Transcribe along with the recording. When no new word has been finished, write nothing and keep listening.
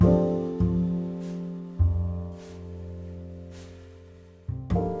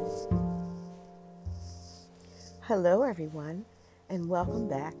Hello, everyone, and welcome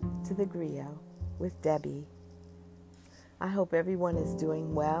back to the Griot with Debby. I hope everyone is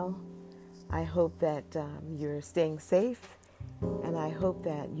doing well. I hope that you're staying safe, and I hope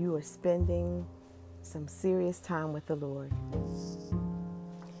that you are spending some serious time with the Lord.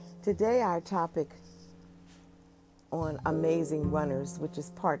 Today, our topic on amazing runners, which is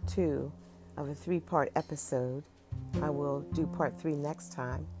part 2 of a 3-part episode. I will do part 3 next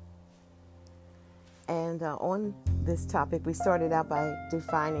time. And on this topic, we started out by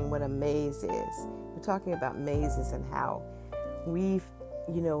defining what a maze is. We're talking about mazes and how we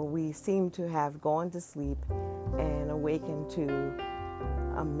seem to have gone to sleep and awakened to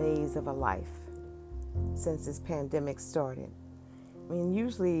a maze of a life since this pandemic started. I mean,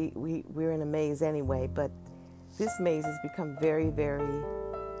 usually we're in a maze anyway, but this maze has become very, very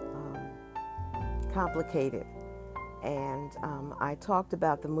complicated. And I talked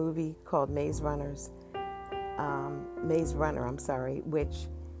about the movie called Maze Runner, which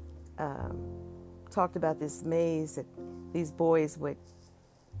talked about this maze that these boys would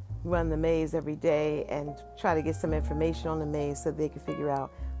run the maze every day and try to get some information on the maze so they could figure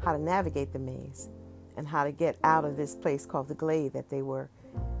out how to navigate the maze and how to get out of this place called the Glade that they were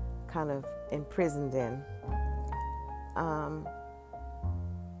kind of imprisoned in.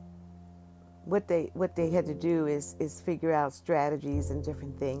 What they had to do is figure out strategies and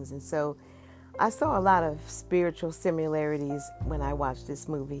different things. And so I saw a lot of spiritual similarities when I watched this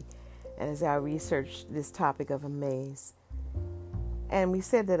movie and as I researched this topic of a maze. And we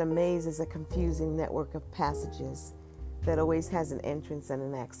said that a maze is a confusing network of passages that always has an entrance and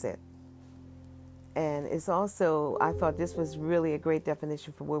an exit. And it's also, I thought this was really a great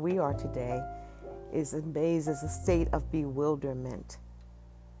definition for where we are today, is a maze is a state of bewilderment.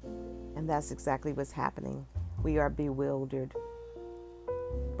 And that's exactly what's happening. We are bewildered,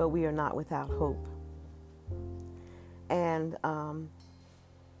 but we are not without hope. And,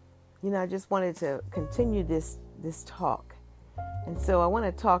 I just wanted to continue this talk. And so I want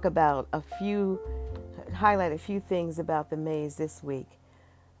to talk about highlight a few things about the maze this week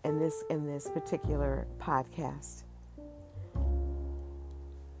in this particular podcast.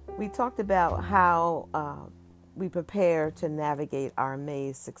 We talked about how we prepare to navigate our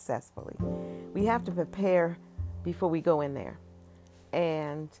maze successfully. We have to prepare before we go in there.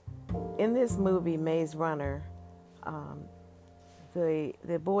 And in this movie, Maze Runner,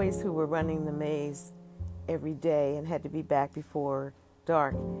 the boys who were running the maze every day and had to be back before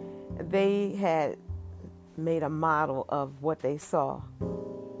dark, they had made a model of what they saw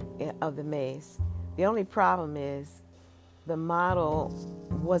of the maze. The only problem is the model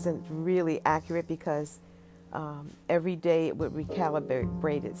wasn't really accurate because every day it would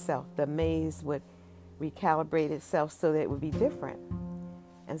recalibrate itself. The maze would recalibrate itself so that it would be different.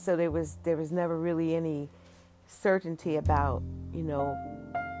 And so there was never really any certainty about,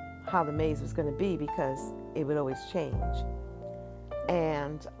 how the maze was going to be because it would always change.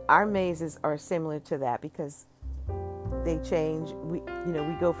 And our mazes are similar to that because they change. We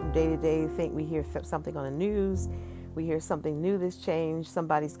go from day to day. We hear something on the news. We hear something new that's changed.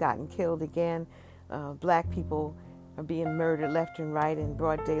 Somebody's gotten killed again. Black people are being murdered left and right in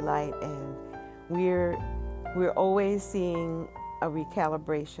broad daylight, and we're always seeing a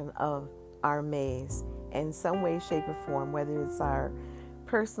recalibration of our maze in some way, shape, or form, whether it's our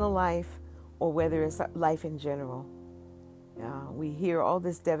personal life or whether it's life in general. We hear all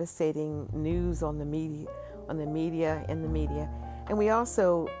this devastating news on the media, and we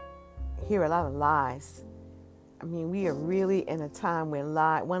also hear a lot of lies. I mean, we are really in a time when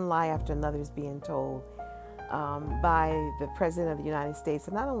one lie after another is being told by the President of the United States.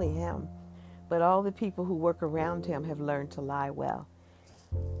 And not only him, but all the people who work around him have learned to lie well.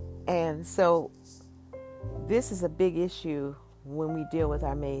 And so this is a big issue when we deal with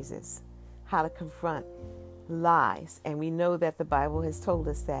our mazes, how to confront lies. And we know that the Bible has told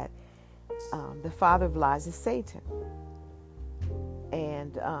us that the father of lies is Satan.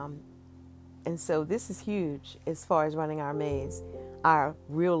 And so this is huge as far as running our maze, our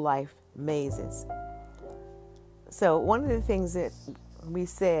real life mazes. So one of the things that we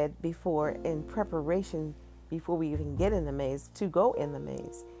said before in preparation, before we even get in the maze, to go in the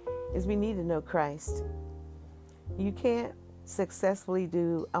maze, is we need to know Christ. You can't successfully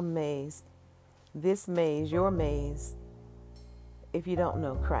do a maze, this maze, your maze, if you don't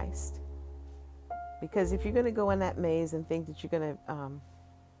know Christ. Because if you're going to go in that maze and think that you're going to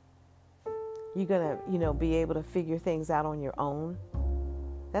be able to figure things out on your own,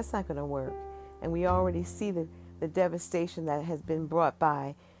 that's not going to work. And we already see the devastation that has been brought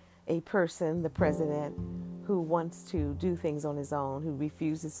by a person, the president, who wants to do things on his own, who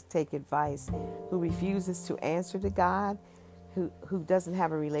refuses to take advice, who refuses to answer to God, who doesn't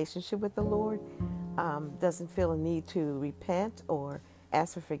have a relationship with the Lord, doesn't feel a need to repent or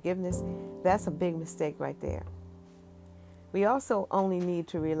ask for forgiveness. That's a big mistake right there. We also only need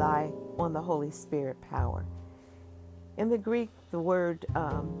to rely on the Holy Spirit power. In the Greek, the word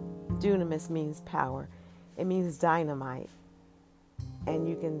dunamis means power. It means dynamite. And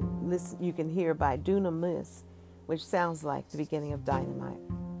you can hear by dunamis, which sounds like the beginning of dynamite.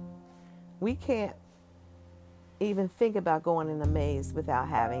 We can't even think about going in a maze without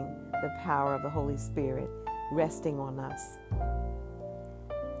having the power of the Holy Spirit resting on us.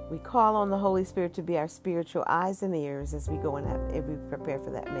 We call on the Holy Spirit to be our spiritual eyes and ears as we go in if we prepare for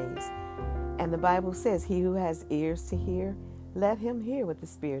that maze. And the Bible says, he who has ears to hear, let him hear what the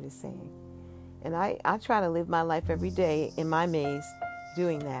Spirit is saying. And I try to live my life every day in my maze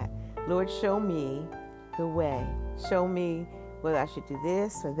doing that. Lord, show me the way. Show me whether I should do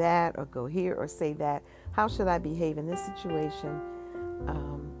this or that, or go here or say that. How should I behave in this situation?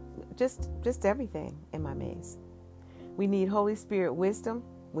 Just everything in my maze. We need Holy Spirit wisdom,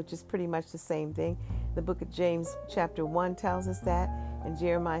 which is pretty much the same thing. The book of James chapter 1 tells us that. And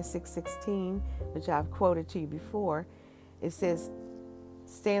Jeremiah 6:16, which I've quoted to you before, it says,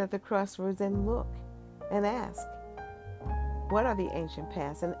 stand at the crossroads and look and ask, what are the ancient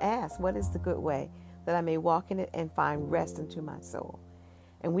paths? And ask, what is the good way, that I may walk in it and find rest unto my soul?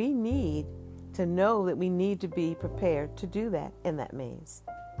 And we need to know that we need to be prepared to do that in that maze.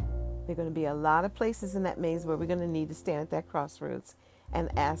 There are going to be a lot of places in that maze where we're going to need to stand at that crossroads and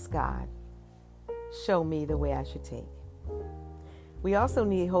ask God, show me the way I should take. We also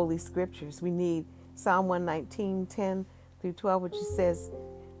need holy scriptures. We need Psalm 119:10 through 12, which says,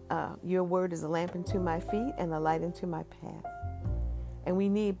 your word is a lamp unto my feet and a light unto my path. And we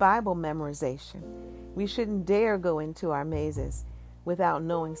need Bible memorization. We shouldn't dare go into our mazes without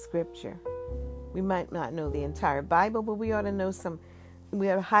knowing scripture. We might not know the entire Bible, but we ought to know we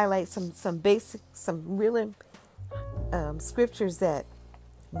ought to highlight some basic, some really scriptures that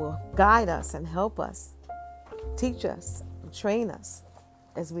will guide us and help us, teach us, train us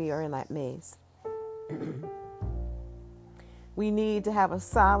as we are in that maze. We need to have a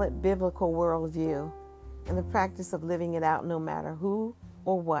solid biblical worldview and the practice of living it out no matter who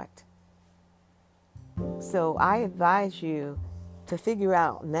or what. So I advise you to figure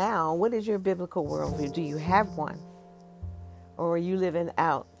out now, what is your biblical worldview? Do you have one? Or are you living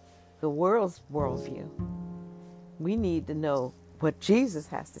out the world's worldview? We need to know what Jesus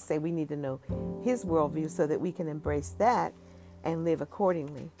has to say. We need to know his worldview so that we can embrace that and live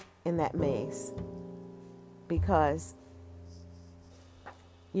accordingly in that maze. Because,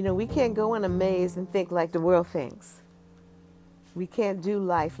 we can't go in a maze and think like the world thinks. We can't do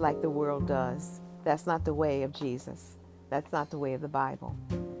life like the world does. That's not the way of Jesus. That's not the way of the Bible.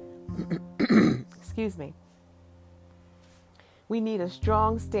 Excuse me. We need a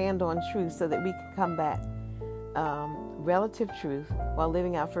strong stand on truth so that we can combat relative truth while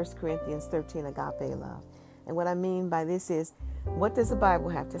living out 1 Corinthians 13 agape love. And what I mean by this is, what does the Bible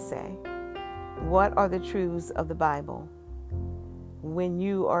have to say? What are the truths of the Bible?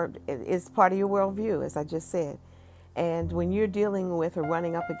 It's part of your worldview, as I just said. And when you're dealing with or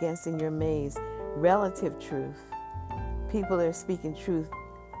running up against in your maze relative truth, people that are speaking truth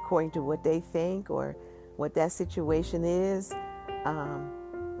according to what they think or what that situation is,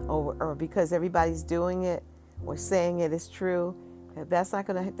 or because everybody's doing it or saying it is true, that's not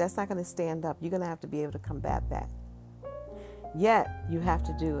gonna stand up. You're gonna have to be able to combat that. Yet you have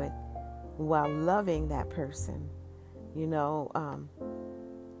to do it while loving that person,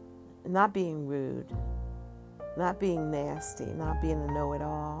 not being rude, not being nasty, not being a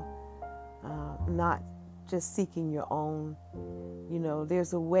know-it-all, not just seeking your own.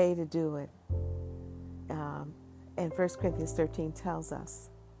 There's a way to do it. And 1 Corinthians 13 tells us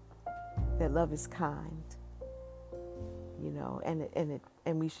that love is kind,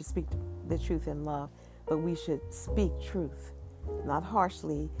 and we should speak the truth in love, but we should speak truth, not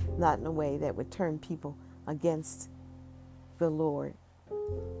harshly, not in a way that would turn people against the Lord.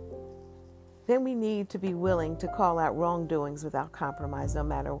 Then we need to be willing to call out wrongdoings without compromise, no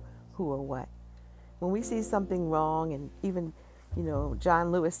matter who or what. When we see something wrong, and even,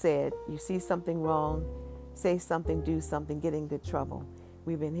 John Lewis said, you see something wrong, say something, do something, get in good trouble.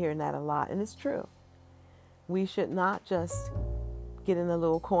 We've been hearing that a lot, and it's true. We should not just get in a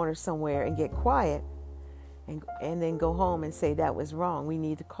little corner somewhere and get quiet and then go home and say that was wrong. We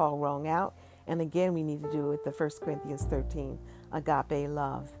need to call wrong out. And again, we need to do it with the 1 Corinthians 13 agape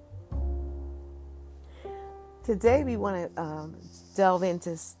love. Today we want to delve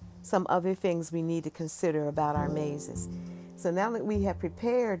into some other things we need to consider about our mazes. So now that we have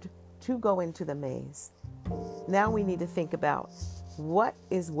prepared to go into the maze, now we need to think about what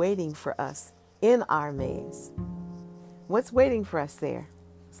is waiting for us in our maze. What's waiting for us there?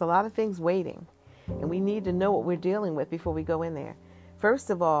 There's a lot of things waiting, and we need to know what we're dealing with before we go in there. First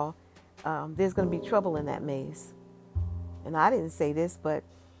of all, there's going to be trouble in that maze. And I didn't say this, but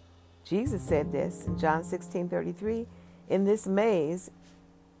Jesus said this in John 16:33. In this maze,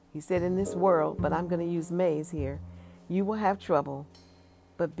 he said in this world, but I'm going to use maze here, you will have trouble,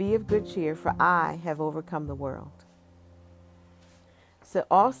 but be of good cheer, for I have overcome the world. So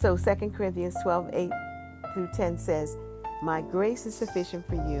also 2 Corinthians 12:8-10 says, my grace is sufficient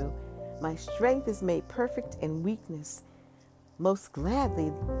for you. My strength is made perfect in weakness. Most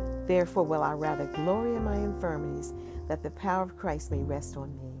gladly, therefore, will I rather glory in my infirmities, that the power of Christ may rest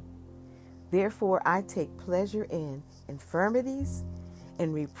on me. Therefore, I take pleasure in infirmities,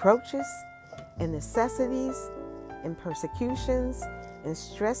 in reproaches, in necessities, in persecutions, in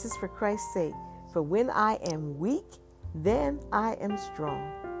stresses for Christ's sake. For when I am weak, then I am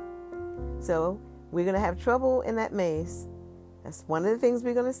strong. So we're going to have trouble in that maze. That's one of the things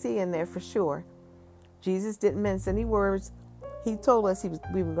we're going to see in there for sure. Jesus didn't mince any words. He told us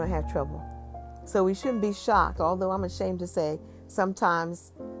we were going to have trouble. So we shouldn't be shocked, although I'm ashamed to say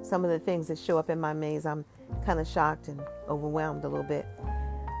sometimes some of the things that show up in my maze, I'm kind of shocked and overwhelmed a little bit.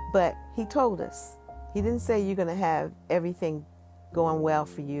 But he told us. He didn't say you're going to have everything going well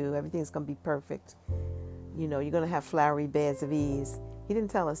for you. Everything's going to be perfect. You know, you're going to have flowery beds of ease. He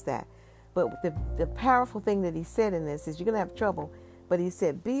didn't tell us that. But the powerful thing that he said in this is you're going to have trouble. But he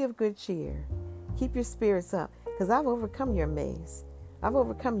said, be of good cheer. Keep your spirits up, because I've overcome your maze. I've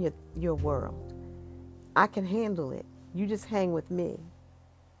overcome your world. I can handle it. You just hang with me.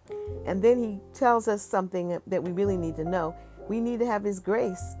 And then he tells us something that we really need to know. We need to have his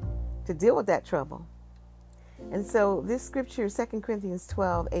grace to deal with that trouble. And so this scripture, 2 Corinthians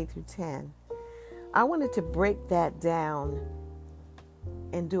 12:8-10, I wanted to break that down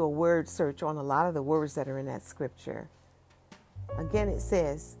and do a word search on a lot of the words that are in that scripture. Again, it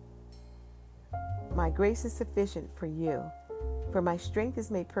says, my grace is sufficient for you, for my strength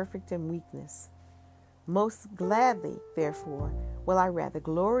is made perfect in weakness. Most gladly, therefore, will I rather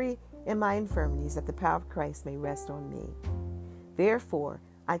glory in my infirmities, that the power of Christ may rest on me. Therefore,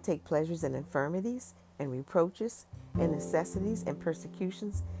 I take pleasures in infirmities and reproaches and necessities and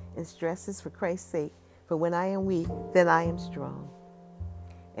persecutions and stresses for Christ's sake. For when I am weak, then I am strong.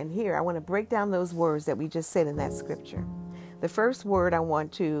 And here I want to break down those words that we just said in that scripture. The first word I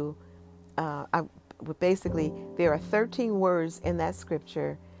want to, basically, there are 13 words in that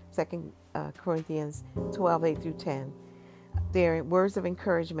scripture, 2 Corinthians 12:8-10. They're words of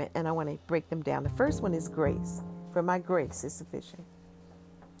encouragement, and I want to break them down. The first one is grace. For my grace is sufficient.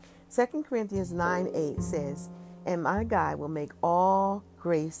 2 Corinthians 9:8 says, and my God will make all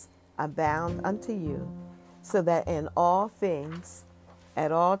grace abound unto you, so that in all things,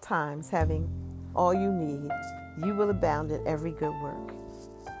 at all times, having all you need, you will abound in every good work.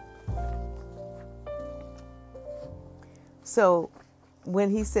 So when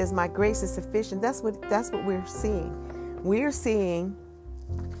he says my grace is sufficient, that's what we're seeing. We're seeing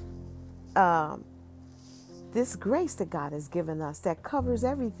this grace that God has given us that covers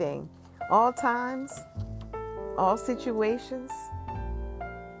everything, all times, all situations,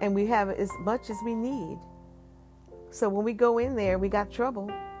 and we have as much as we need. So when we go in there, we got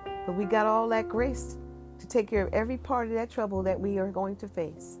trouble, but we got all that grace to take care of every part of that trouble that we are going to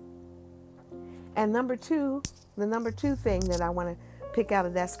face. And the number two thing that I want to pick out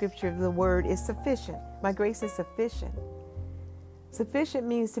of that scripture, the word is sufficient. My grace is sufficient. Sufficient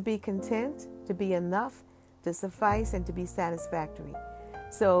means to be content, to be enough, to suffice, and to be satisfactory.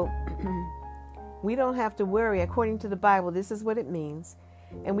 So we don't have to worry. According to the Bible, this is what it means.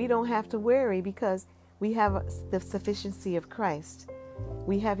 And we don't have to worry because we have the sufficiency of Christ.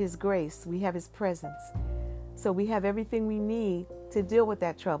 We have his grace. We have his presence. So we have everything we need to deal with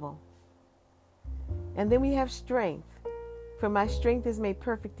that trouble. And then we have strength. For my strength is made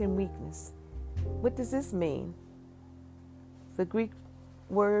perfect in weakness. What does this mean? The Greek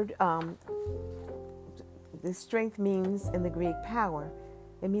word, the strength means in the Greek power.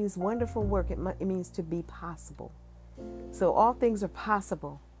 It means wonderful work. It means to be possible. So all things are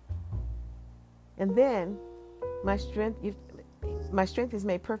possible. And then my strength is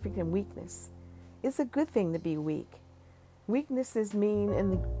made perfect in weakness. It's a good thing to be weak. Weaknesses mean in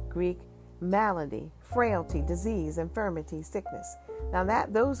the Greek malady, frailty, disease, infirmity, sickness. Now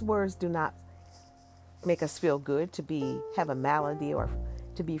those words do not make us feel good to have a malady or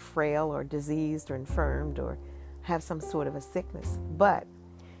to be frail or diseased or infirmed or have some sort of a sickness. But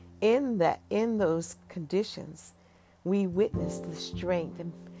in those conditions, we witness the strength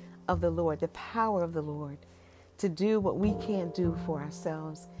of the Lord, the power of the Lord to do what we can't do for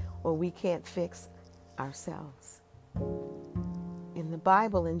ourselves or we can't fix ourselves. In the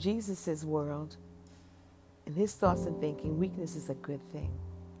Bible, in Jesus' world, in his thoughts and thinking, weakness is a good thing.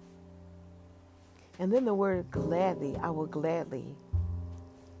 And then the word gladly, I will gladly,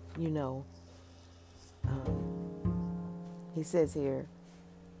 he says here,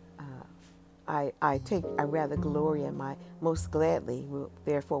 I rather glory in my, most gladly,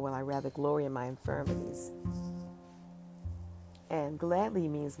 therefore will I rather glory in my infirmities. And gladly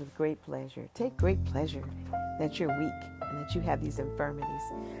means with great pleasure. Take great pleasure that you're weak and that you have these infirmities.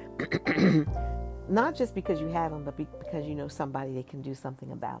 Not just because you have them, but because you know somebody that can do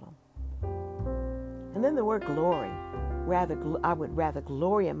something about them. And then the word glory. I would rather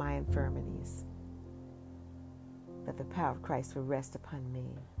glory in my infirmities, that the power of Christ will rest upon me.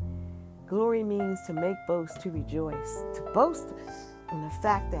 Glory means to make boast, to rejoice, to boast in the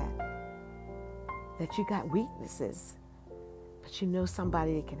fact that you got weaknesses, but you know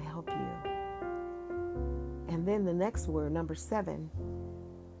somebody that can help you. And then the next word, number 7,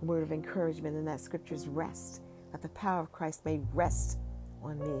 word of encouragement in that scripture is rest, that the power of Christ may rest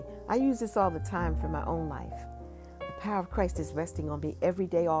on me. I use this all the time for my own life. The power of Christ is resting on me every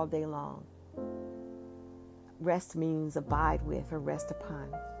day, all day long. Rest means abide with or rest upon.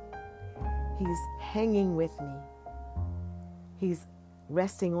 He's hanging with me. He's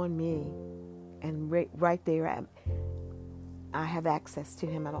resting on me. And right there, I have access to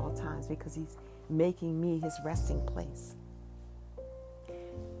him at all times because he's making me his resting place.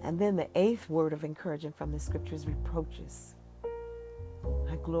 And then the 8th word of encouragement from the scripture is reproaches.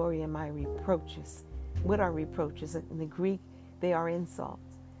 I glory in my reproaches. What are reproaches? In the Greek, they are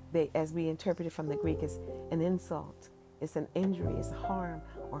insults. They, as we interpret it from the Greek, is an insult. It's an injury. It's harm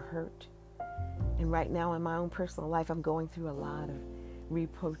or hurt. And right now in my own personal life, I'm going through a lot of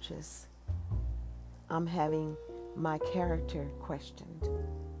reproaches. I'm having my character questioned.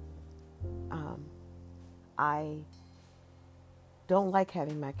 I don't like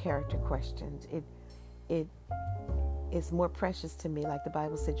having my character questioned. It is more precious to me. Like the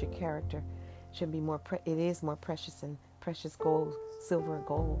Bible said, your character should be it is more precious than precious gold, silver and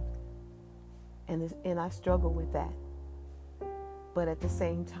gold. And I struggle with that. But at the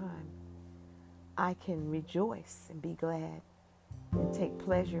same time, I can rejoice and be glad and take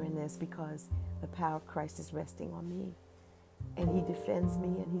pleasure in this because the power of Christ is resting on me. And he defends me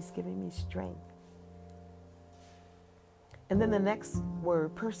and he's giving me strength. And then the next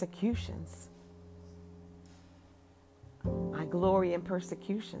word, persecutions. I glory in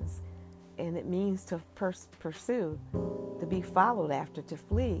persecutions. And it means to pursue, to be followed after, to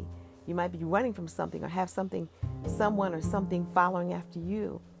flee. You might be running from something or have someone or something following after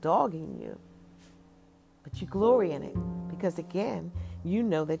you, dogging you. But you glory in it because, again, you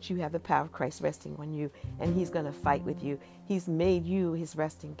know that you have the power of Christ resting on you and he's going to fight with you. He's made you his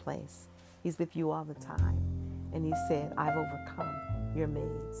resting place. He's with you all the time. And he said, I've overcome your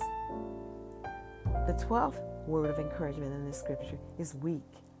maze. The 12th word of encouragement in this scripture is weak,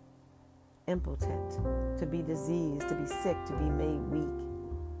 impotent, to be diseased, to be sick, to be made weak.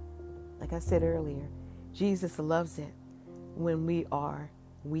 Like I said earlier, Jesus loves it when we are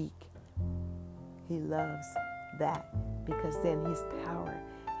weak. He loves that because then his power,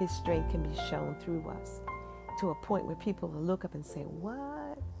 his strength can be shown through us to a point where people will look up and say,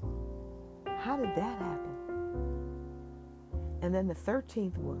 what? How did that happen? And then the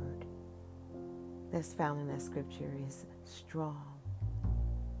 13th word that's found in that scripture is strong.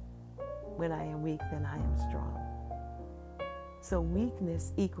 When I am weak, then I am strong. So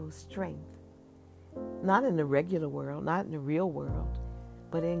weakness equals strength. Not in the regular world, not in the real world,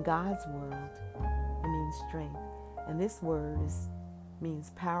 but in God's world, it means strength. And this word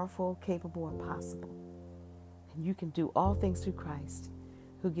means powerful, capable, or possible. And you can do all things through Christ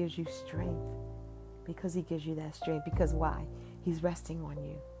who gives you strength because he gives you that strength. Because why? He's resting on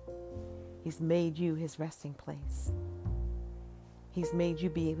you. He's made you his resting place. He's made you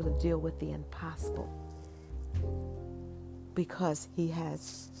be able to deal with the impossible because he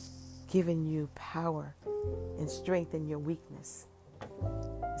has given you power and strength in your weakness.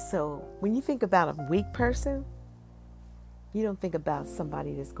 So when you think about a weak person, you don't think about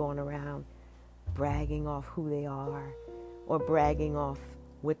somebody that's going around bragging off who they are or bragging off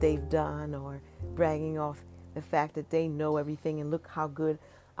what they've done or bragging off the fact that they know everything and look how good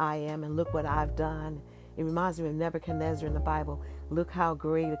I am and look what I've done. It reminds me of Nebuchadnezzar in the Bible. Look how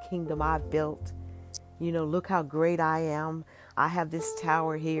great a kingdom I've built. Look how great I am. I have this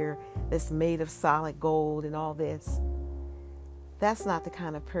tower here that's made of solid gold and all this. that's not the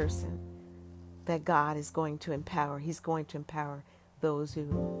kind of person that God is going to empower. He's going to empower those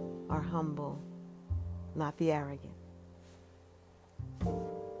who are humble, not the arrogant.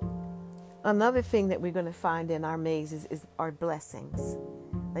 Another thing that we're going to find in our maze is our blessings.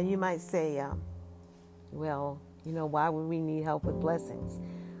 Now you might say, well, why would we need help with blessings?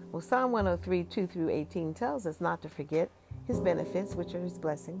 Well, Psalm 103, 2 through 18 tells us not to forget his benefits, which are his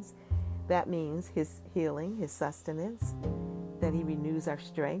blessings. That means his healing, his sustenance, that he renews our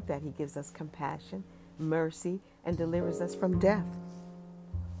strength, that he gives us compassion, mercy, and delivers us from death.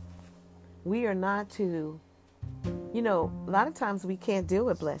 We are not to, a lot of times we can't deal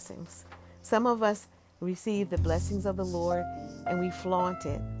with blessings. Some of us receive the blessings of the Lord and we flaunt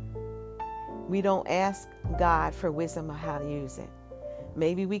it. We don't ask God for wisdom on how to use it.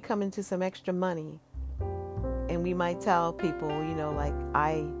 Maybe we come into some extra money and we might tell people, like,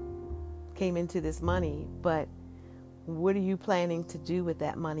 I came into this money, but what are you planning to do with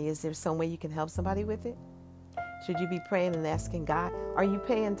that money? Is there some way you can help somebody with it? Should you be praying and asking God, are you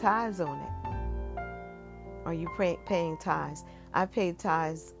paying tithes on it? Are you paying tithes? I've paid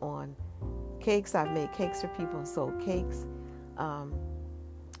tithes on cakes. I've made cakes for people and sold cakes.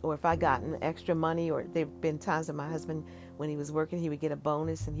 Or if I gotten extra money, or there have been times that my husband, when he was working, he would get a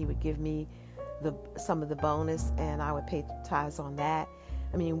bonus and he would give me some of the bonus and I would pay tithes on that.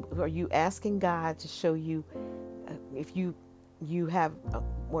 I mean, are you asking God to show you if you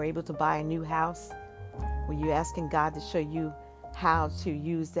were able to buy a new house? Were you asking God to show you how to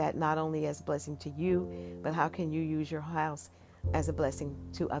use that not only as a blessing to you, but how can you use your house as a blessing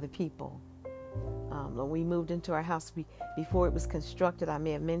to other people? When we moved into our house, before it was constructed, I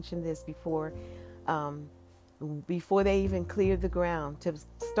may have mentioned this before they even cleared the ground to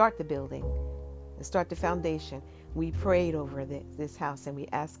start the building, to start the foundation, we prayed over this house and we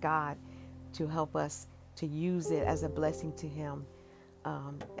asked God to help us to use it as a blessing to him,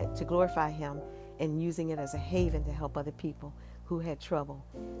 to glorify him, and using it as a haven to help other people who had trouble,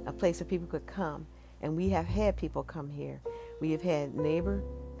 a place where people could come. And we have had people come here. We have had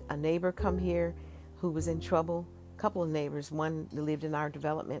a neighbor come here who was in trouble, a couple of neighbors, one that lived in our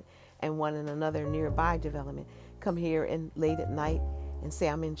development and one in another nearby development, come here and late at night and say,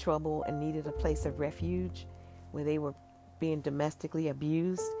 I'm in trouble, and needed a place of refuge where they were being domestically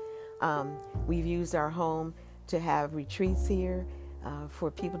abused. We've used our home to have retreats here for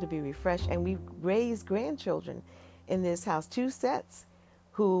people to be refreshed. And we've raised grandchildren in this house, 2 sets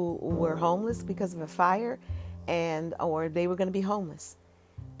who were homeless because of a fire or they were going to be homeless.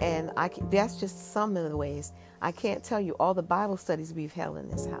 And that's just some of the ways. I can't tell you all the Bible studies we've held in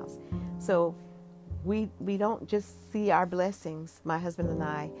this house. So we don't just see our blessings, my husband and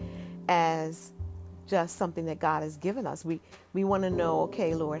I, as just something that God has given us. We want to know,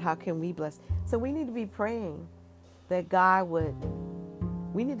 okay, Lord, how can we bless? So we need to be praying that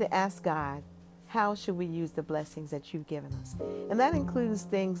we need to ask God, how should we use the blessings that you've given us? And that includes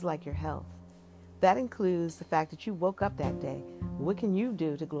things like your health. That includes the fact that you woke up that day. What can you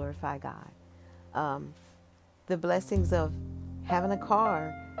do to glorify God? The blessings of having a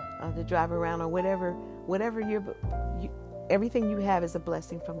car to drive around, or whatever everything you have is a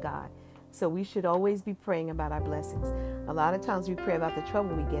blessing from God. So we should always be praying about our blessings. A lot of times we pray about the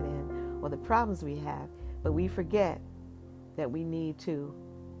trouble we get in or the problems we have, but we forget that we need to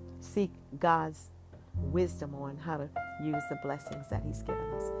seek God's wisdom on how to use the blessings that he's given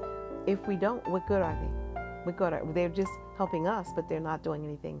us. If we don't, what good are they? They're just helping us, but they're not doing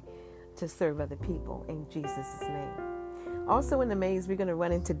anything to serve other people in Jesus' name. Also in the maze, we're going to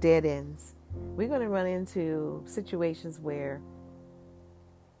run into dead ends. We're going to run into situations where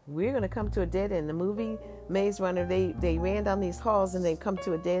we're going to come to a dead end. The movie Maze Runner, they ran down these halls and they come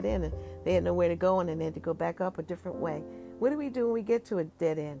to a dead end and they had nowhere to go and they had to go back up a different way. What do we do when we get to a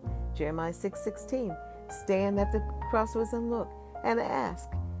dead end? Jeremiah 6:16. Stand at the crossroads and look and ask,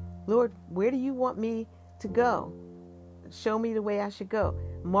 Lord, where do you want me to go? Show me the way I should go.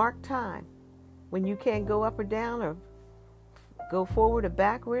 Mark time. When you can't go up or down or go forward or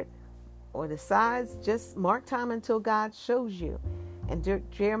backward or the sides, just mark time until God shows you. And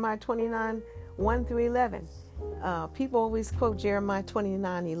Jeremiah 29, 1 through 11. People always quote Jeremiah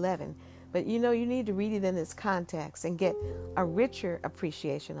 29:11. But you need to read it in its context and get a richer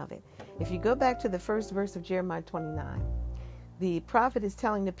appreciation of it. If you go back to the first verse of Jeremiah 29, the prophet is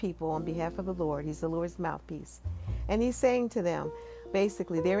telling the people on behalf of the Lord, he's the Lord's mouthpiece. And he's saying to them,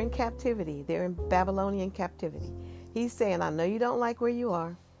 basically, they're in captivity. They're in Babylonian captivity. He's saying, I know you don't like where you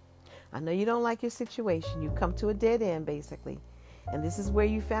are. I know you don't like your situation. You come to a dead end, basically. And this is where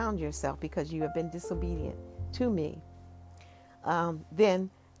you found yourself because you have been disobedient to me. Then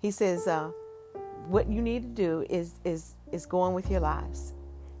he says, what you need to do is go on with your lives.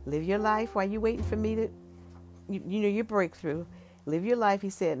 Live your life while you're waiting for me to, your breakthrough. Live your life. He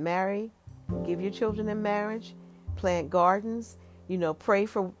said, marry, give your children in marriage, plant gardens, pray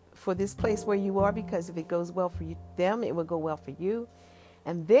for this place where you are, because if it goes well for them, it will go well for you.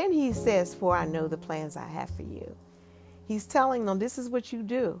 And then he says, for I know the plans I have for you. He's telling them, this is what you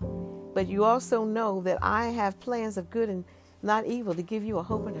do. But you also know that I have plans of good and not evil, to give you a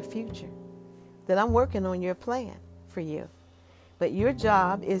hope and a future. That I'm working on your plan for you. But your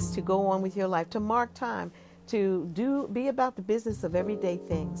job is to go on with your life, to mark time, to be about the business of everyday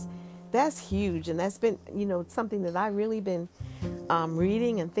things. That's huge. And that's been, something that I've really been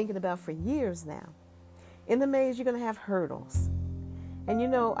reading and thinking about for years now. In the maze, you're going to have hurdles. And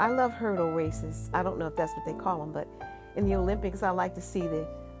I love hurdle races. I don't know if that's what they call them, but in the Olympics, I like to see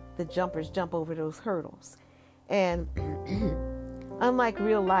the jumpers jump over those hurdles. And unlike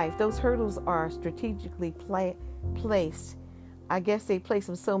real life, those hurdles are strategically placed. I guess they place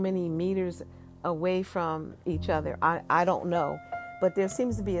them so many meters away from each other. I don't know, but there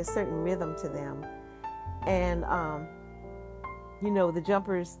seems to be a certain rhythm to them. And, the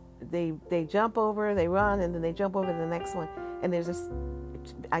jumpers, they jump over, they run, and then they jump over to the next one. And there's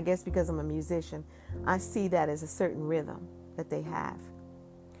I guess because I'm a musician, I see that as a certain rhythm that they have.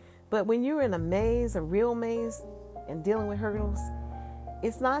 But when you're in a maze, a real maze, and dealing with hurdles,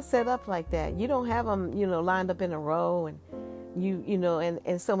 it's not set up like that. You don't have them, lined up in a row and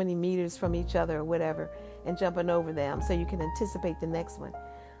and so many meters from each other or whatever, and jumping over them so you can anticipate the next one.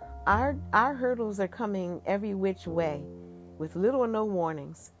 Our hurdles are coming every which way with little or no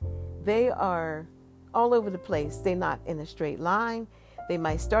warnings. They are all over the place. They're not in a straight line. They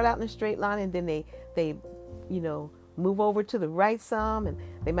might start out in a straight line, and then they move over to the right some, and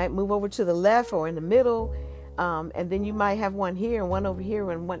they might move over to the left or in the middle. And then you might have one here and one over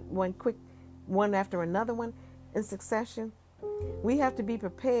here and one quick one after another one in succession. We have to be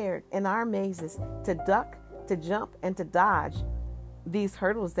prepared in our mazes to duck, to jump, and to dodge these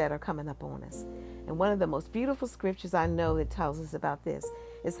hurdles that are coming up on us. And one of the most beautiful scriptures I know that tells us about this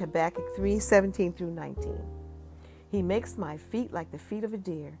is Habakkuk 3:17 through 19. He makes my feet like the feet of a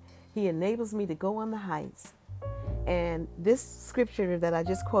deer. He enables me to go on the heights. And this scripture that I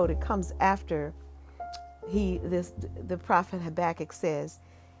just quoted comes after the prophet Habakkuk says,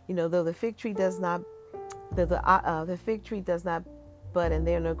 though the fig tree does not, the fig tree does not bud, and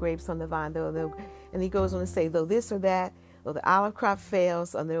there are no grapes on the vine, and he goes on to say, though this or that, though the olive crop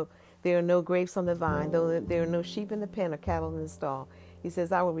fails, or there are no grapes on the vine, though there are no sheep in the pen or cattle in the stall, he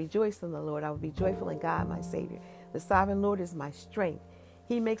says, I will rejoice in the Lord. I will be joyful in God, my Savior. The sovereign Lord is my strength.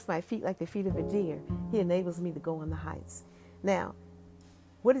 He makes my feet like the feet of a deer. He enables me to go on the heights. Now,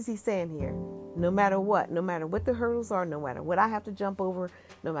 what is he saying here? No matter what the hurdles are, no matter what I have to jump over,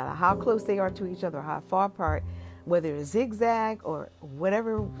 no matter how close they are to each other, how far apart, whether it's zigzag or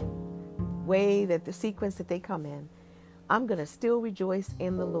whatever way that the sequence that they come in, I'm going to still rejoice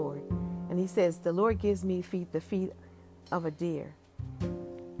in the Lord. And he says, the Lord gives me the feet of a deer.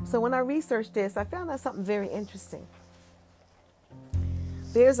 So when I researched this, I found out something very interesting.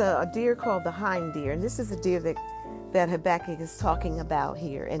 There's a deer called the hind deer, and this is a deer that Habakkuk is talking about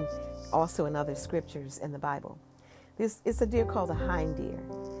here, and also in other scriptures in the Bible. It's a deer called a hind deer,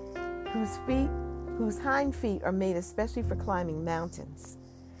 whose hind feet are made especially for climbing mountains.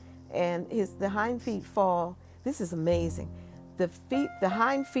 And the hind feet fall. This is amazing. The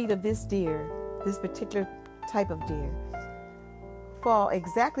hind feet of this deer, this particular type of deer, fall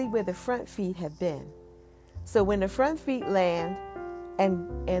exactly where the front feet have been. So when the front feet land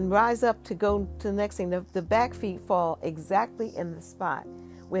and rise up to go to the next thing, the back feet fall exactly in the spot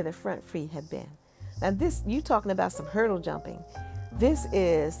where the front feet have been. Now this, you talking about some hurdle jumping. This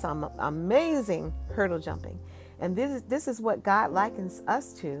is some amazing hurdle jumping. And this is what God likens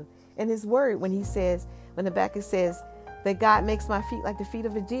us to in his word when Habakkuk says that God makes my feet like the feet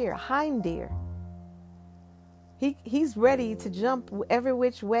of a deer, a hind deer. He's ready to jump every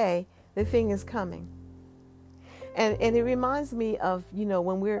which way the thing is coming. And it reminds me of,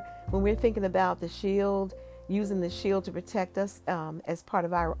 when we're thinking about the shield, using the shield to protect us as part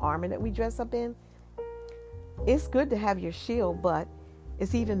of our armor that we dress up in. It's good to have your shield, but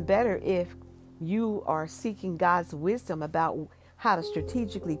it's even better if you are seeking God's wisdom about how to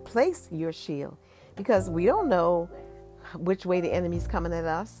strategically place your shield, because we don't know which way the enemy's coming at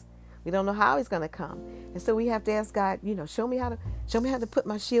us. We don't know how he's going to come. And so we have to ask God, show me how to put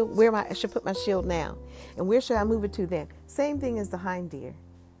my shield, where I should put my shield now. And where should I move it to then? Same thing as the hind deer.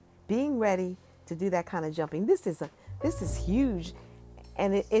 Being ready to do that kind of jumping. This is huge.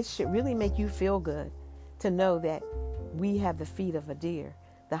 And it should really make you feel good to know that we have the feet of a deer,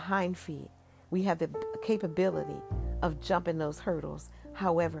 the hind feet, We have the capability of jumping those hurdles,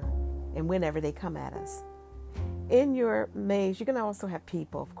 however and whenever they come at us. In your maze, you're going to also have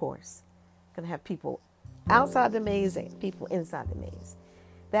people, of course. You're going to have people outside the maze and people inside the maze.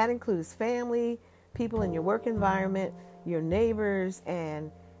 That includes family, people in your work environment, your neighbors,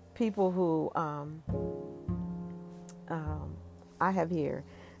 and people who I have here,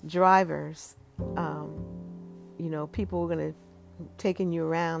 drivers, people who are going to taking you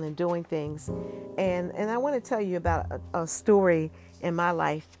around and doing things. And I want to tell you about a story in my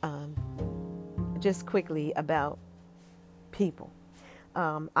life, just quickly, about people.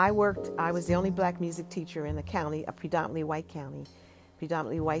 I was the only black music teacher in the county, a predominantly white county,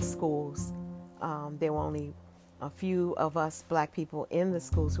 predominantly white schools. There were only a few of us black people in the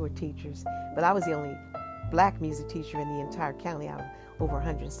schools who were teachers, but I was the only black music teacher in the entire county out of over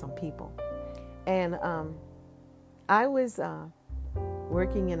 100 and some people. And I was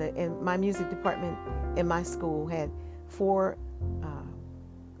working in my music department in my school had four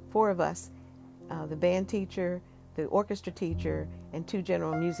of us, the band teacher, the orchestra teacher, and 2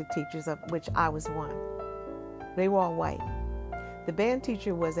 general music teachers, of which I was one. They were all white. The band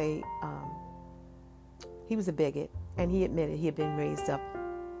teacher was he was a bigot, and he admitted he had been raised up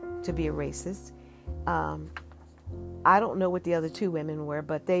to be a racist. I don't know what the other 2 women were,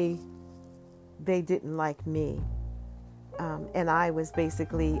 but they didn't like me. And I was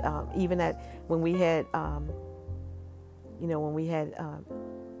basically, even when we had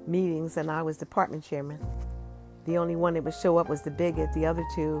meetings and I was department chairman, the only one that would show up was the bigot. The other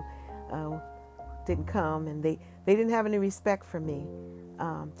 2 didn't come, and they didn't have any respect for me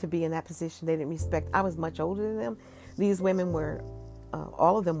to be in that position. They didn't respect. I was much older than them. These women were,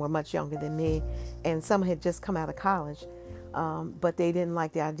 all of them were much younger than me, and some had just come out of college. But they didn't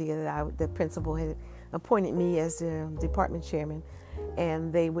like the idea that the principal had appointed me as the department chairman,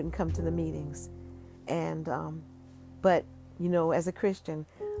 and they wouldn't come to the meetings. And but as a Christian,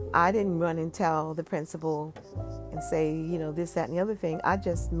 I didn't run and tell the principal and say this, that, and the other thing. I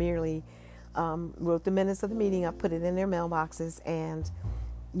just merely wrote the minutes of the meeting. I put it in their mailboxes, and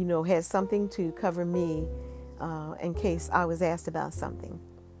had something to cover me in case I was asked about something.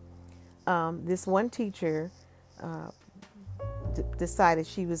 This one teacher decided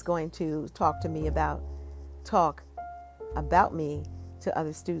she was going to talk about me to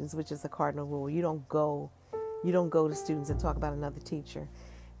other students, which is a cardinal rule. You don't go to students and talk about another teacher.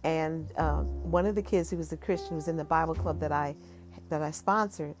 And one of the kids who was a Christian, was in the Bible club that I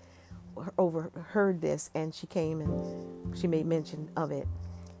sponsored, overheard this, and she came and she made mention of it.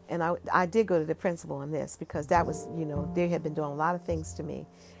 And I did go to the principal on this, because that was, they had been doing a lot of things to me,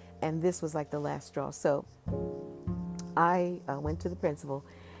 and this was like the last straw. So I went to the principal,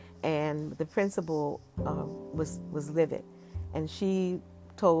 and the principal was livid, and she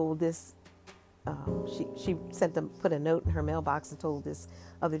told this. She put a note in her mailbox and told this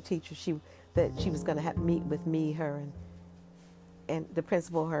other teacher that she was going to meet with me, her, and the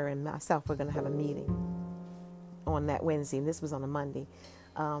principal, her, and myself were going to have a meeting on that Wednesday, and this was on a Monday.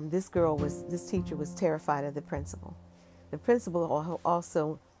 This teacher was terrified of the principal. The principal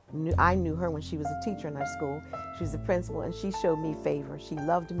also knew, I knew her when she was a teacher in our school. She was the principal, and she showed me favor. She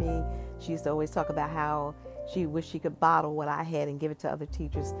loved me. She used to always talk about how she wished she could bottle what I had and give it to other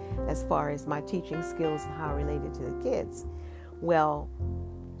teachers as far as my teaching skills and how I related to the kids. Well,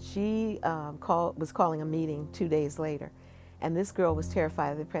 she was calling a meeting 2 days later, and this girl was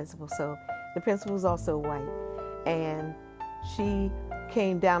terrified of the principal. So the principal was also white, and she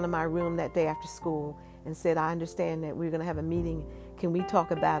came down to my room that day after school and said, I understand that we're going to have a meeting. Can we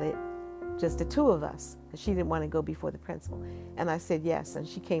talk about it, just the 2 of us? And she didn't want to go before the principal. And I said yes, and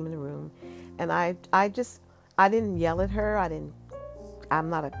she came in the room. And I didn't yell at her. I'm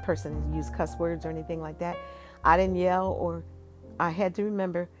not a person who uses cuss words or anything like that. I didn't yell, or I had to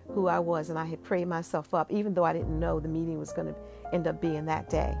remember who I was, and I had prayed myself up, even though I didn't know the meeting was going to end up being that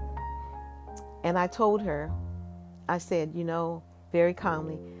day. And I told her, I said, very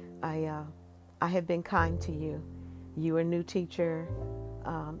calmly, I have been kind to you. You were a new teacher.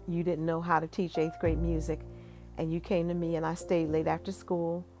 You didn't know how to teach 8th grade music, and you came to me, and I stayed late after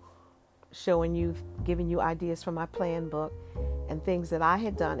school, giving you ideas from my plan book and things that I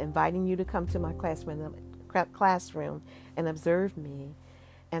had done, inviting you to come to my classroom and observe me.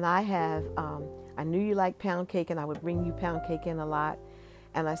 And I knew you liked pound cake, and I would bring you pound cake in a lot.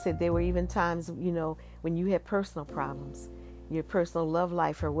 And I said there were even times, when you had personal problems, your personal love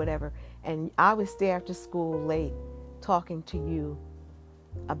life or whatever, and I would stay after school late talking to you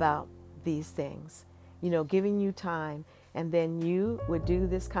about these things, giving you time. And then you would do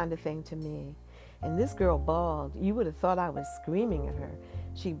this kind of thing to me. And this girl bawled. You would have thought I was screaming at her.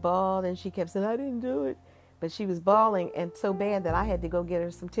 She bawled and she kept saying, I didn't do it. But she was bawling and so bad that I had to go get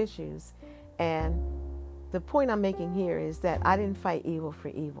her some tissues. And the point I'm making here is that I didn't fight evil for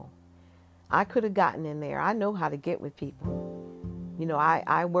evil. I could have gotten in there. I know how to get with people. You know,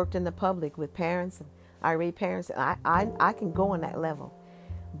 I worked in the public with parents, and irate parents. And I can go on that level.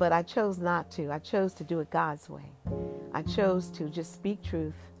 But I chose not to. I chose to do it God's way. I chose to just speak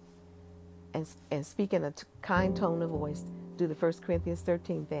truth and speak in a kind tone of voice. Do the 1 Corinthians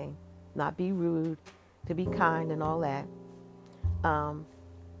 13 thing. Not be rude, to be kind and all that.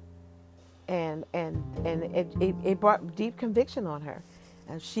 And it brought deep conviction on her.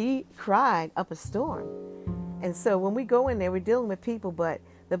 And she cried up a storm. And so when we go in there, we're dealing with people, but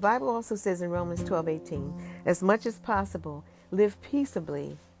the Bible also says in Romans 12:18, as much as possible, live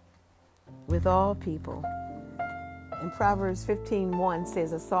peaceably with all people. And Proverbs 15:1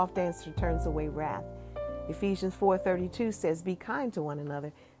 says, a soft answer turns away wrath. Ephesians 4:32 says, be kind to one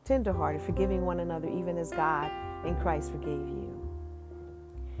another, tenderhearted, forgiving one another, even as God in Christ forgave you.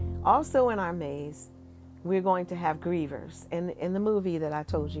 Also in our maze, we're going to have grievers. In the movie that I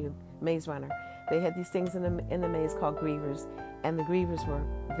told you, Maze Runner, they had these things in the maze called grievers, and the grievers were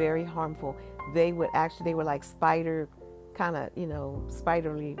very harmful. They were like spider, kind of,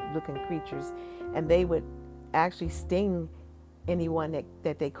 spiderly looking creatures, and they would actually sting anyone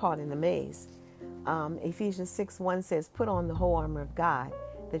that they caught in the maze. Ephesians 6:1 says, put on the whole armor of God,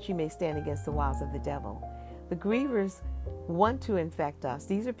 that you may stand against the wiles of the devil. The grievers want to infect us.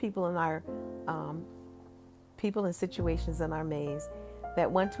 These are people in situations in our maze that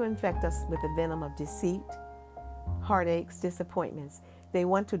want to infect us with the venom of deceit, heartaches, disappointments. They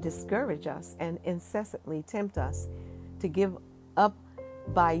want to discourage us and incessantly tempt us to give up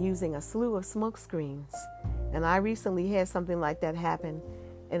by using a slew of smoke screens. And I recently had something like that happen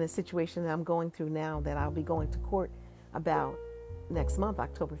in a situation that I'm going through now that I'll be going to court about next month,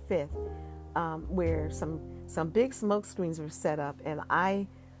 October 5th, where some big smoke screens were set up, and I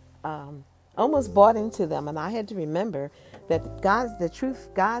almost bought into them. And I had to remember that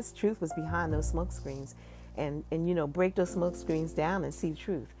God's truth was behind those smoke screens, and break those smoke screens down and see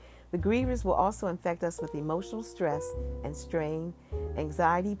truth. The grievers will also infect us with emotional stress and strain,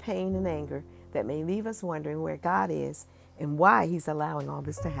 anxiety, pain, and anger that may leave us wondering where God is and why he's allowing all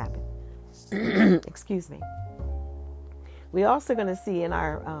this to happen. Excuse me. We're also going to see in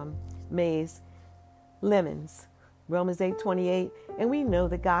our maze lemons, Romans 8:28, and we know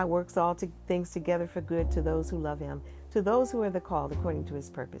that God works all things together for good to those who love him, to those who are the called according to his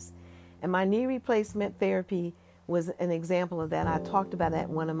purpose. And my knee replacement therapy was an example of that. I talked about that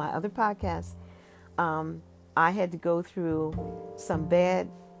in one of my other podcasts. I had to go through some bad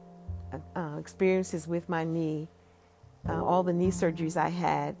experiences with my knee, all the knee surgeries I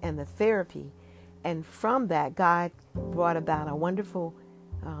had, and the therapy. And from that, God brought about a wonderful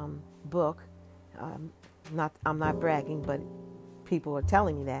book. I'm not bragging, but people are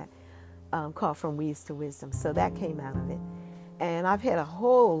telling me that, called From Weeds to Wisdom. So that came out of it. And I've had a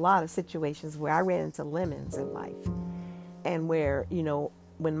whole lot of situations where I ran into lemons in life, and where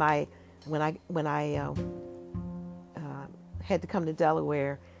when I had to come to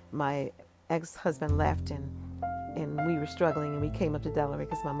Delaware, my ex-husband left, and we were struggling, and we came up to Delaware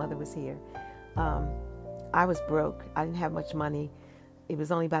because my mother was here. I was broke. I didn't have much money. It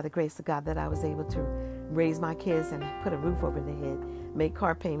was only by the grace of God that I was able to raise my kids and put a roof over their head, make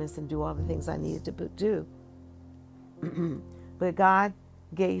car payments, and do all the things I needed to do. But God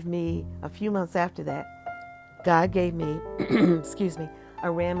gave me, a few months after that, God gave me, excuse me,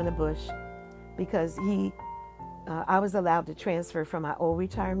 a ram in the bush, because I was allowed to transfer from my old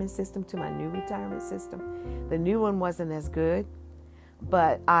retirement system to my new retirement system. The new one wasn't as good,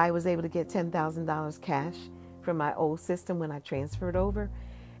 but I was able to get $10,000 cash from my old system when I transferred over,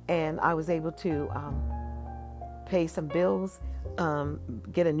 and I was able to pay some bills,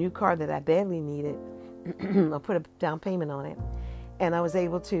 get a new car that I badly needed. I put a down payment on it, and I was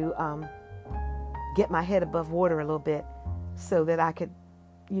able to get my head above water a little bit so that I could,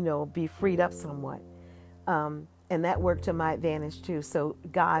 be freed up somewhat. And that worked to my advantage too. So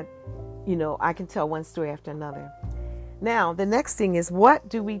God, I can tell one story after another. Now, the next thing is, what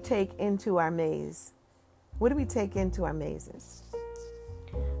do we take into our maze? What do we take into our mazes?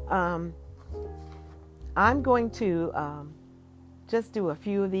 I'm going to just do a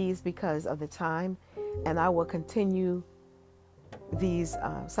few of these because of the time, and I will continue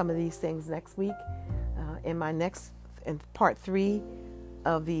some of these things next week in part 3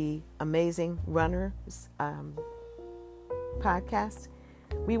 of the Amazing Runners podcast.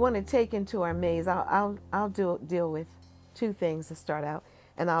 We want to take into our maze. I'll deal with 2 things to start out,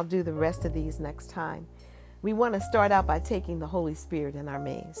 and I'll do the rest of these next time. we want to start out by taking the Holy Spirit in our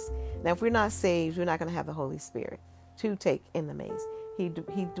maze. Now, if we're not saved, we're not going to have the Holy Spirit to take in the maze. He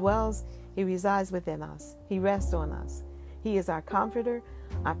dwells, he resides within us. He rests on us. He is our comforter,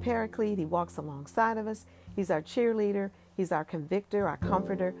 our paraclete. He walks alongside of us. He's our cheerleader. He's our convictor, our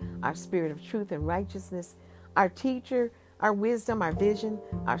comforter, our spirit of truth and righteousness, our teacher, our wisdom, our vision,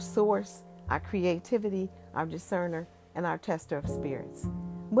 our source, our creativity, our discerner, and our tester of spirits.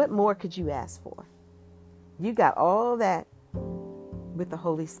 What more could you ask for? You got all that with the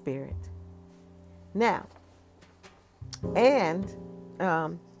Holy Spirit. Now, and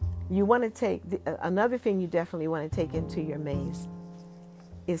you want to take, another thing you definitely want to take into your maze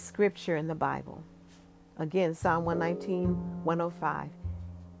is scripture in the Bible. Again, Psalm 119, 105.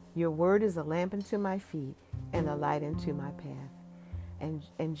 Your word is a lamp unto my feet and a light unto my path.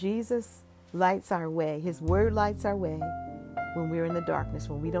 And Jesus lights our way. His word lights our way when we're in the darkness,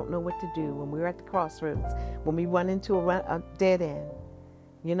 when we don't know what to do, when we're at the crossroads, when we run into a dead end.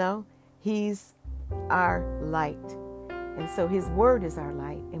 You know, he's our light. And so his word is our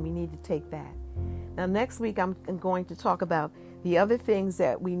light, and we need to take that. Now, next week, I'm going to talk about the other things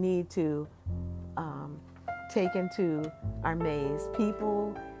that we need to take into our maze: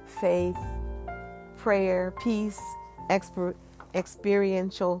 people, faith, prayer, peace,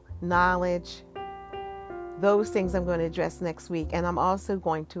 experiential knowledge. Those things I'm going to address next week. And I'm also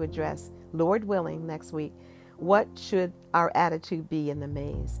going to address, Lord willing, next week, what should our attitude be in the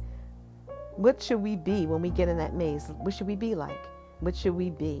maze? What should we be when we get in that maze? What should we be like? What should we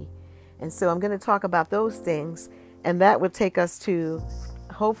be? And so I'm going to talk about those things, and that will take us to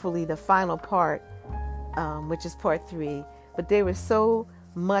hopefully the final part, which is part 3. But there was so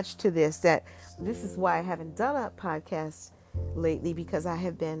much to this that this is why I haven't done a podcast lately, because I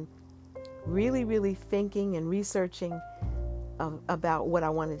have been really, really thinking and researching about what I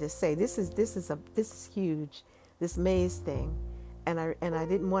wanted to say. This is huge, this maze thing, and I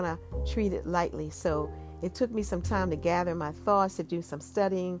didn't want to treat it lightly. So it took me some time to gather my thoughts, to do some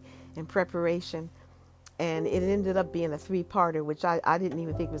studying and preparation, and it ended up being a 3-parter, which I didn't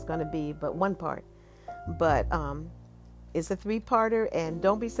even think it was going to be but one part. But it's a 3-parter, and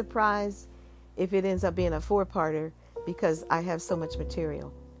don't be surprised if it ends up being a 4-parter, because I have so much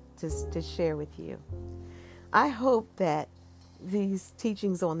material to share with you. I hope that these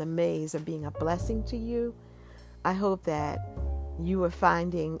teachings on the maze are being a blessing to you. I hope that you are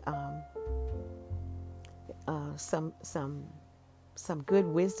finding some good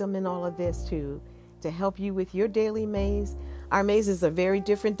wisdom in all of this to help you with your daily maze. Our mazes are very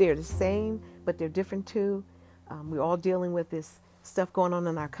different. They're the same, but they're different too. We're all dealing with this stuff going on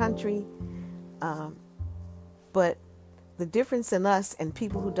in our country. But the difference in us and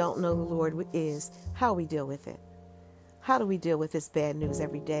people who don't know the Lord is how we deal with it. How do we deal with this bad news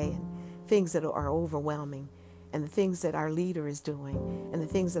every day, and things that are overwhelming, and the things that our leader is doing, and the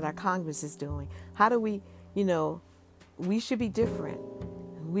things that our Congress is doing? How do we, we should be different.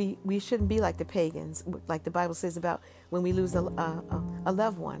 We shouldn't be like the pagans, like the Bible says about when we lose a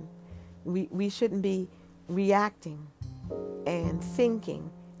loved one. We shouldn't be reacting and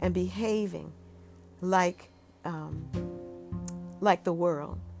thinking and behaving like the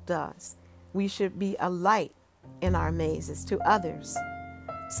world does. We should be a light in our mazes to others,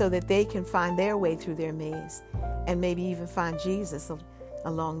 so that they can find their way through their maze and maybe even find Jesus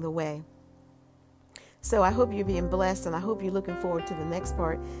along the way. So I hope you're being blessed, and I hope you're looking forward to the next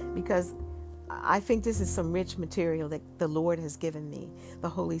part, because I think this is some rich material that the Lord has given me, the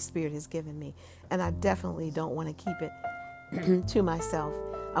Holy Spirit has given me, and I definitely don't want to keep it to myself.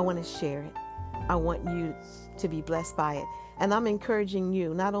 I want to share it. I want you to be blessed by it. And I'm encouraging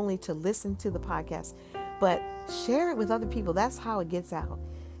you not only to listen to the podcast, but share it with other people. That's how it gets out.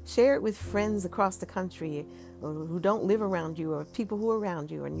 Share it with friends across the country who don't live around you, or people who are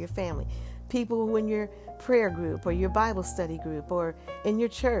around you and your family, people who are in your prayer group or your Bible study group or in your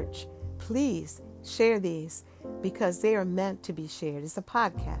church. Please share these, because they are meant to be shared. It's a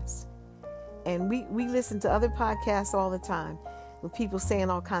podcast. And we listen to other podcasts all the time with people saying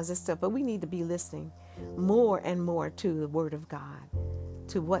all kinds of stuff, but we need to be listening more and more to the Word of God,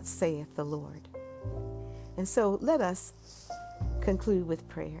 to what saith the Lord. And so let us conclude with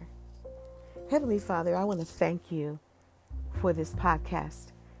prayer. Heavenly Father, I want to thank you for this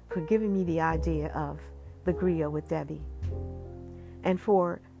podcast, for giving me the idea of the Griot with Debby, and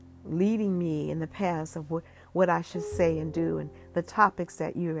for leading me in the paths of what I should say and do, and the topics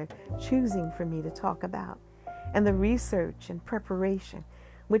that you are choosing for me to talk about, and the research and preparation,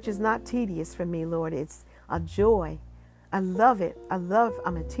 which is not tedious for me, Lord. It's a joy. I love it.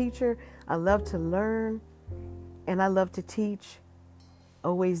 I'm a teacher. I love to learn, and I love to teach.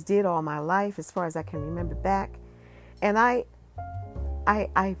 always did all my life, as far as I can remember back. And I'm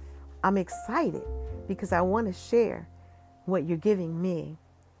excited because I want to share what you're giving me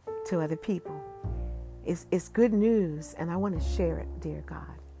to other people. It's good news, and I want to share it, dear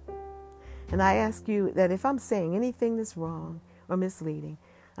God. And I ask you that if I'm saying anything that's wrong or misleading,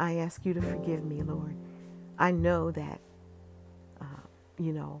 I ask you to forgive me, Lord. I know that,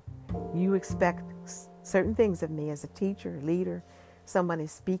 you expect certain things of me as a teacher, leader, someone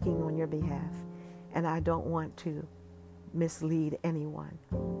is speaking on your behalf, and I don't want to mislead anyone.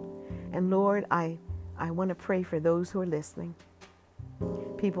 And Lord, I want to pray for those who are listening,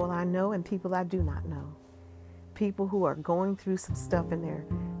 people I know and people I do not know, people who are going through some stuff in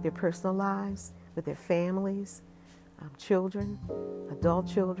their personal lives, with their families, children, adult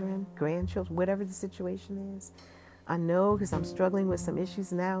children, grandchildren, whatever the situation is. I know because I'm struggling with some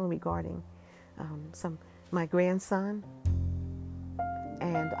issues now regarding my grandson.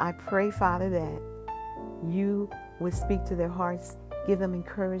 And I pray, Father, that you would speak to their hearts, give them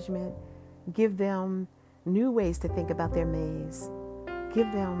encouragement, give them new ways to think about their maze,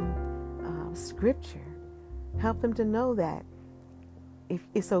 give them scripture, help them to know that if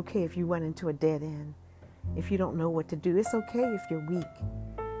it's okay if you run into a dead end, if you don't know what to do, it's okay if you're weak,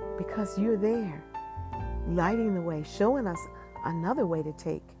 because you're there, lighting the way, showing us another way to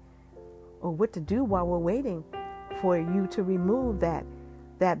take, or what to do while we're waiting for you to remove that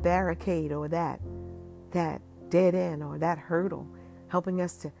barricade or that dead end or that hurdle, helping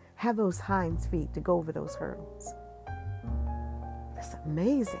us to have those hind feet to go over those hurdles. That's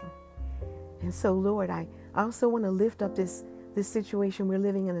amazing. And so, Lord, I also want to lift up this situation we're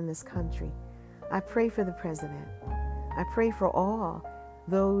living in this country. I pray for the president. I pray for all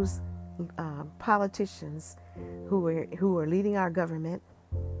those politicians who are leading our government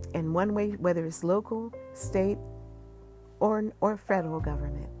in one way, whether it's local, state, or federal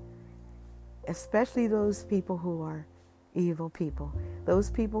government. Especially those people who are evil people, those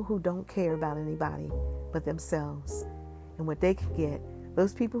people who don't care about anybody but themselves and what they can get,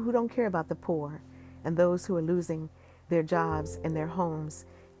 those people who don't care about the poor, and those who are losing their jobs and their homes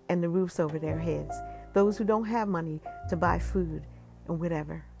and the roofs over their heads, those who don't have money to buy food and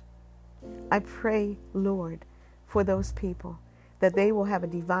whatever. I pray, Lord, for those people, that they will have a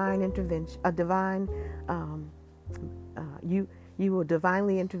divine intervention, you will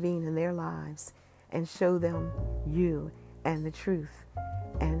divinely intervene in their lives and show them you and the truth,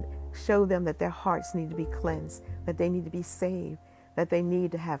 and show them that their hearts need to be cleansed, that they need to be saved, that they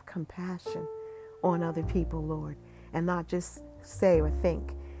need to have compassion on other people, Lord, and not just say or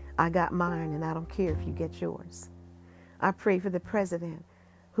think, I got mine and I don't care if you get yours. I pray for the president,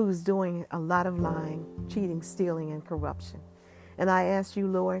 who's doing a lot of lying, cheating, stealing, and corruption. And I ask you,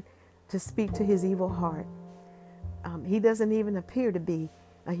 Lord, to speak to his evil heart. He doesn't even appear to be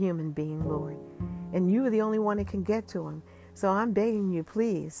a human being, Lord. And you are the only one that can get to him. So I'm begging you,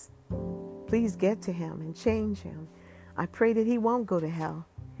 please get to him and change him. I pray that he won't go to hell.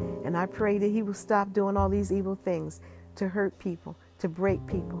 And I pray that he will stop doing all these evil things to hurt people, to break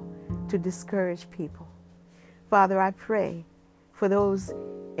people, to discourage people. Father, I pray for those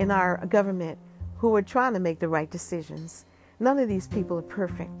in our government who are trying to make the right decisions. None of these people are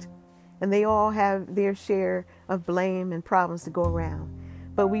perfect, and they all have their share of blame and problems to go around.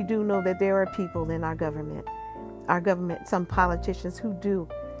 But we do know that there are people in our government, some politicians who do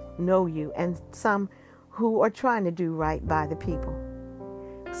know you, and some who are trying to do right by the people.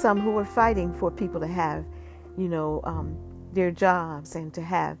 Some who are fighting for people to have, their jobs and to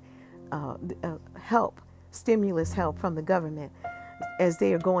have stimulus help from the government as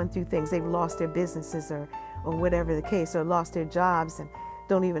they are going through things. They've lost their businesses or whatever the case, or lost their jobs and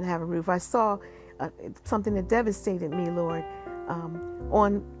don't even have a roof. I saw something that devastated me, Lord,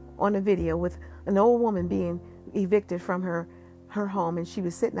 on a video with an old woman being evicted from her home, and she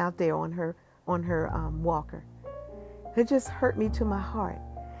was sitting out there on her walker. It just hurt me to my heart.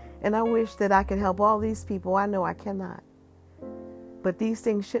 And I wish that I could help all these people. I know I cannot. But these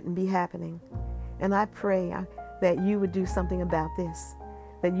things shouldn't be happening. And I pray that you would do something about this,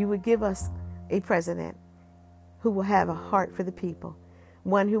 that you would give us a president who will have a heart for the people,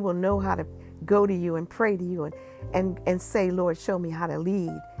 one who will know how to go to you and pray to you and say, Lord, show me how to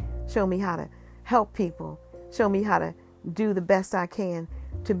lead, show me how to help people, show me how to do the best I can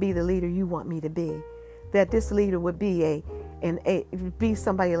to be the leader you want me to be. That this leader would be be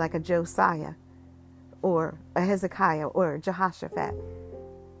somebody like a Josiah or a Hezekiah or a Jehoshaphat.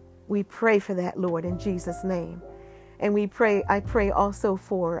 We pray for that, Lord, in Jesus' name. And I pray also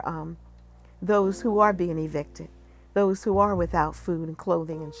for those who are being evicted, those who are without food and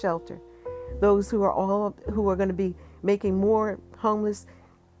clothing and shelter, those who are going to be making more homeless,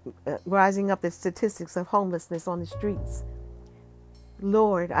 rising up the statistics of homelessness on the streets.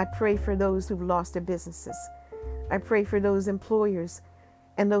 Lord, I pray for those who've lost their businesses. I pray for those employers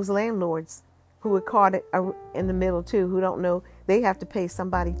and those landlords who are caught in the middle too, who don't know they have to pay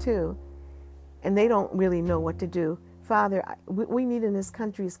somebody too, and they don't really know what to do. Father, we need in this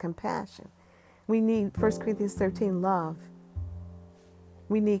country is compassion. We need 1 Corinthians 13 love.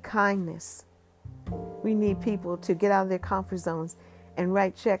 We need kindness. We need people to get out of their comfort zones and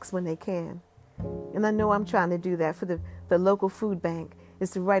write checks when they can. And I know I'm trying to do that for the local food bank,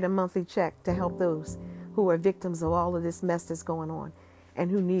 is to write a monthly check to help those who are victims of all of this mess that's going on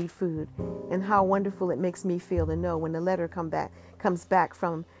and who need food. And how wonderful it makes me feel to know when the letter comes back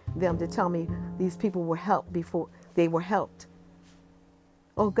from them to tell me these people were helped before they were helped.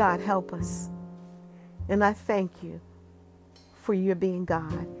 Oh God, help us. And I thank you for you being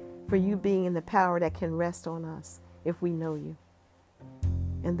God, for you being in the power that can rest on us if we know you.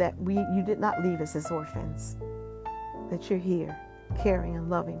 And that you did not leave us as orphans, that you're here caring and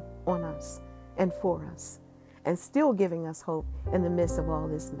loving on us and for us, and still giving us hope in the midst of all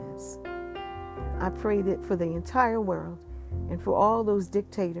this mess. I pray that for the entire world and for all those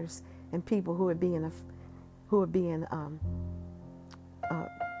dictators and people who are being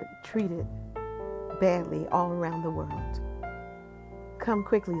treated badly all around the world. Come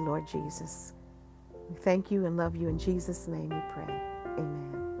quickly, Lord Jesus. We thank you and love you. In Jesus' name we pray.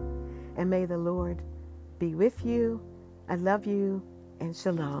 Amen. And may the Lord be with you. I love you, and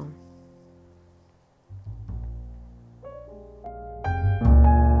shalom.